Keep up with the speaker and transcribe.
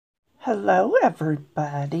Hello,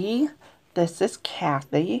 everybody. This is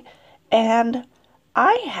Kathy, and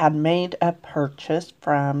I had made a purchase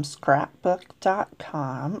from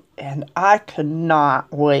scrapbook.com, and I could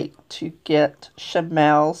not wait to get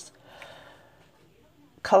Chamel's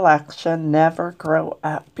collection, Never Grow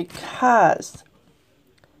Up, because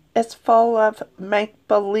it's full of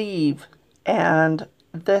make-believe, and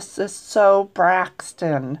this is so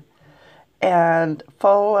Braxton, and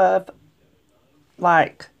full of,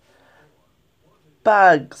 like,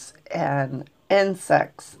 bugs and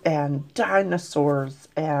insects and dinosaurs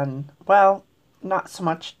and, well, not so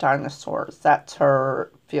much dinosaurs. That's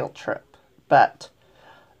her field trip. But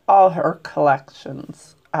all her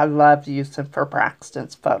collections I love using for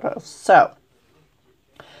Braxton's photos. So,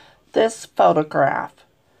 this photograph,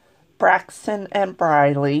 Braxton and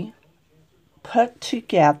Briley put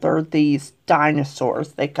together these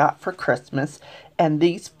dinosaurs they got for Christmas, and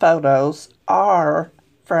these photos are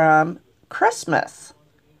from Christmas,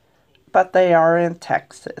 but they are in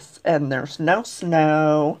Texas, and there's no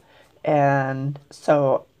snow, and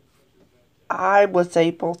so I was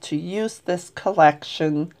able to use this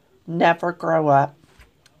collection, Never Grow Up,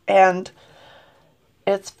 and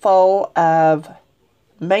it's full of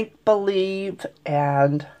make-believe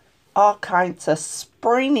and all kinds of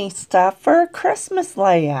springy stuff for a Christmas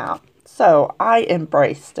layout. So I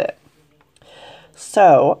embraced it.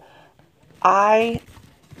 So I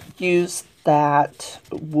used that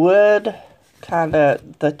wood, kind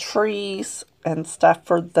of the trees and stuff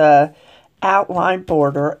for the outline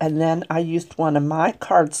border, and then I used one of my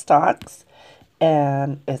cardstocks,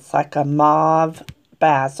 and it's like a mauve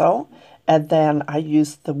basil, and then I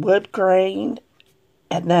used the wood grain,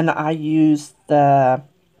 and then I used the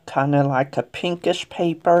kind of like a pinkish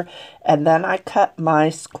paper, and then I cut my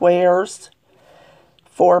squares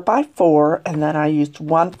 4x4, and then I used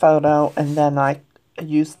one photo, and then I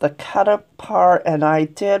used the cut apart, and I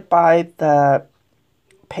did buy the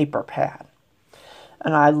paper pad.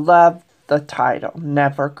 And I love the title,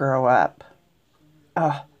 Never Grow Up.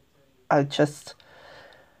 I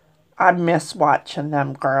miss watching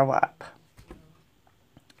them grow up.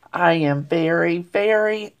 I am very,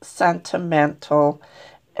 very sentimental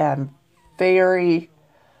and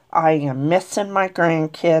I am missing my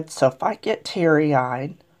grandkids, so if I get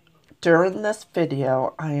teary-eyed during this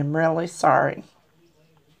video, I am really sorry.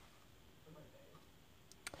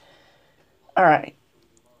 Alright,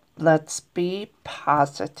 let's be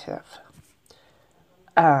positive.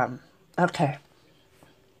 Okay.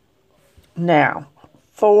 Now,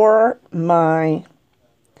 for my,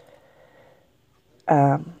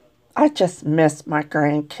 I just miss my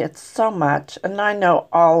grandkids so much, and I know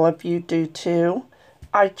all of you do too.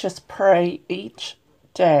 I just pray each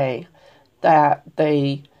day that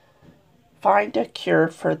they find a cure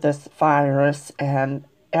for this virus and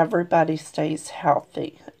everybody stays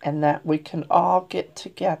healthy and that we can all get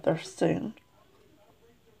together soon.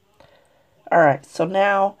 Alright, so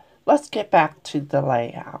now let's get back to the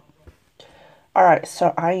layout. Alright,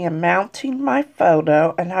 so I am mounting my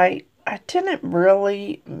photo, and I didn't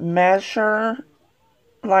really measure,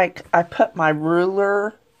 like I put my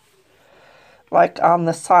ruler like on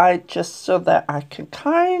the side just so that I can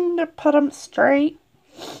kind of put them straight,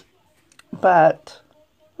 but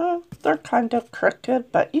they're kind of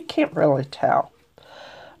crooked, but you can't really tell.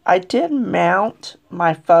 I did mount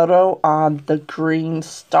my photo on the green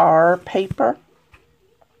star paper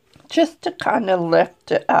just to kind of lift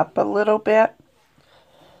it up a little bit.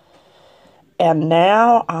 And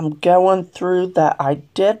now I'm going through that. I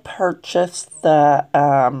did purchase the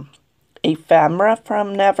ephemera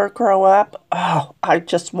from Never Grow Up. Oh, I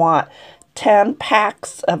just want 10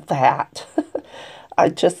 packs of that. I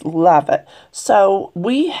just love it. So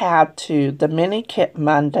we had to, the Mini Kit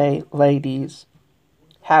Monday ladies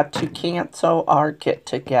had to cancel our get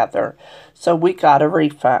together. So we got a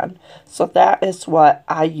refund. So that is what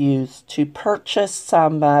I used to purchase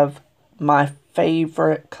some of my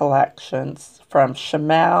favorite collections from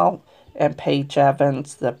Chamel and Paige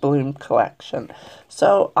Evans, the Bloom collection.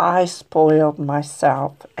 So I spoiled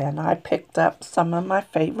myself and I picked up some of my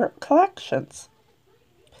favorite collections.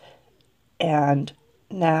 And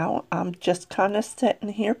now I'm just kind of sitting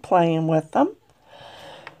here playing with them.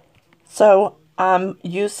 So I'm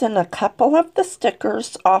using a couple of the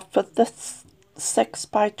stickers off of the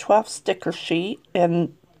 6x12 sticker sheet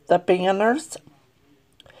in the banners.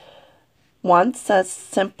 One says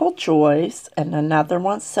Simple Joys, and another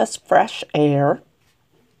one says Fresh Air.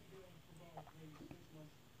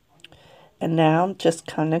 And now I'm just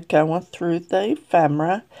kind of going through the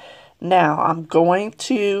ephemera. Now I'm going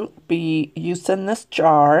to be using this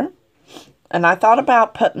jar. And I thought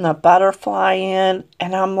about putting a butterfly in,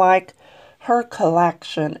 and I'm like, her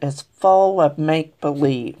collection is full of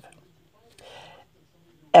make-believe.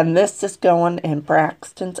 And this is going in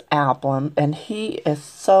Braxton's album, and he is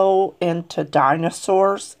so into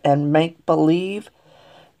dinosaurs and make-believe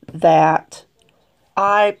that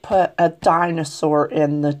I put a dinosaur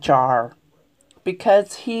in the jar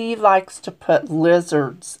because he likes to put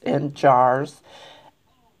lizards in jars.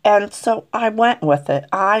 And so I went with it.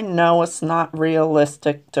 I know it's not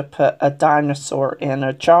realistic to put a dinosaur in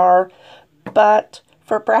a jar, but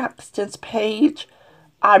for Braxton's page,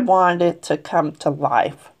 I wanted it to come to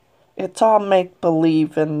life. It's all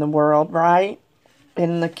make-believe in the world, right?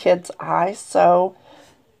 In the kid's eyes. So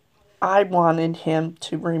I wanted him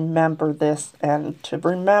to remember this and to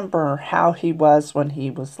remember how he was when he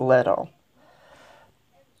was little.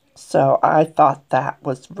 So I thought that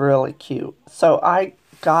was really cute. So I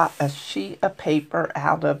got a sheet of paper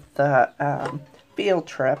out of the field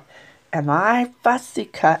trip, and I fussy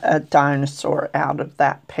cut a dinosaur out of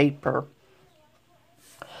that paper.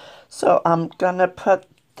 So I'm going to put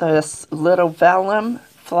this little vellum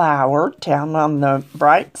flower down on the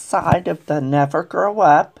right side of the Never Grow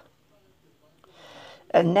Up.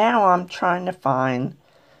 And now I'm trying to find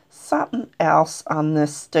something else on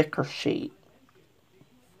this sticker sheet.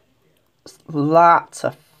 Lots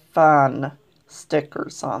of fun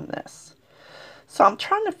stickers on this. So I'm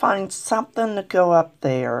trying to find something to go up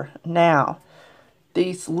there. Now,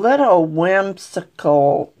 these little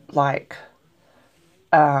whimsical, like,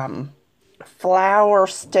 flower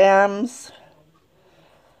stems,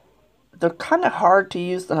 they're kind of hard to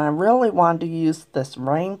use, and I really wanted to use this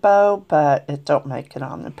rainbow, but it don't make it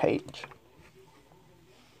on the page.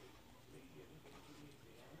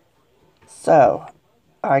 So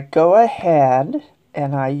I go ahead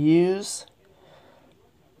and I use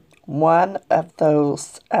one of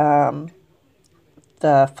those, the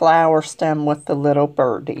flower stem with the little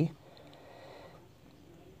birdie.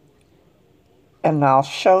 And I'll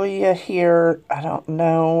show you here, I don't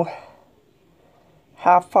know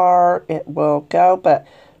how far it will go, but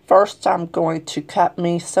first I'm going to cut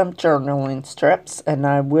me some journaling strips, and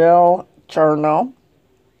I will journal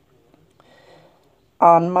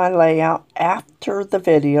on my layout after the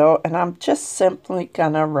video, and I'm just simply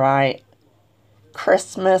gonna write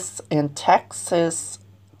Christmas in Texas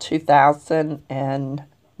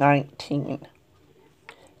 2019,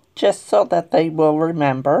 just so that they will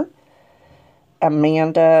remember.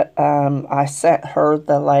 Amanda, I sent her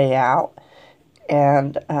the layout,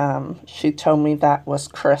 and she told me that was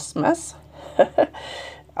Christmas.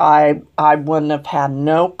 I wouldn't have had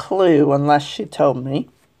no clue unless she told me.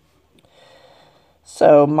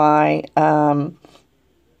 So my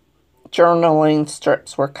journaling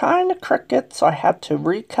strips were kind of crooked, so I had to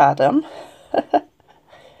recut them.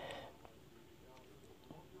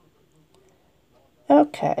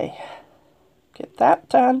 Okay, get that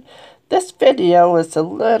done. This video is a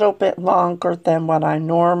little bit longer than what I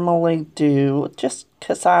normally do, just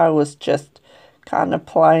because I was just kind of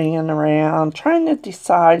playing around, trying to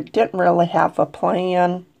decide, didn't really have a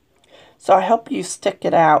plan. So I hope you stick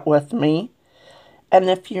it out with me. And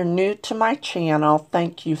if you're new to my channel,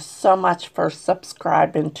 thank you so much for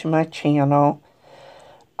subscribing to my channel.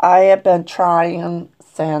 I have been trying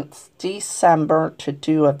since December to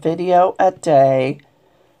do a video a day,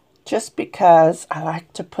 just because I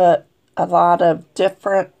like to put a lot of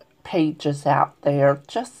different pages out there,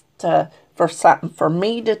 just for something for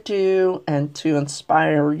me to do and to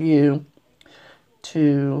inspire you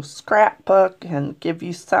to scrapbook and give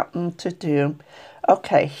you something to do.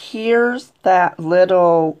 Okay, here's that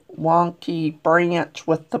little wonky branch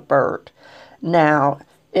with the bird. Now,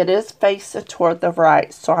 it is facing toward the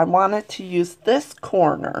right, so I wanted to use this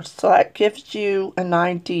corner, so that gives you an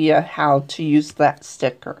idea how to use that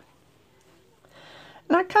sticker.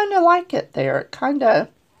 And I kind of like it there. It kind of,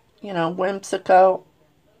 you know, whimsical,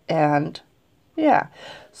 and yeah.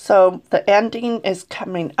 So the ending is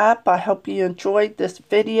coming up. I hope you enjoyed this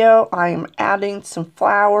video. I am adding some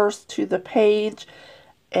flowers to the page,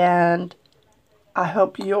 and I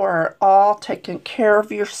hope you are all taking care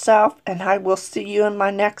of yourself, and I will see you in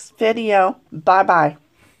my next video. Bye-bye.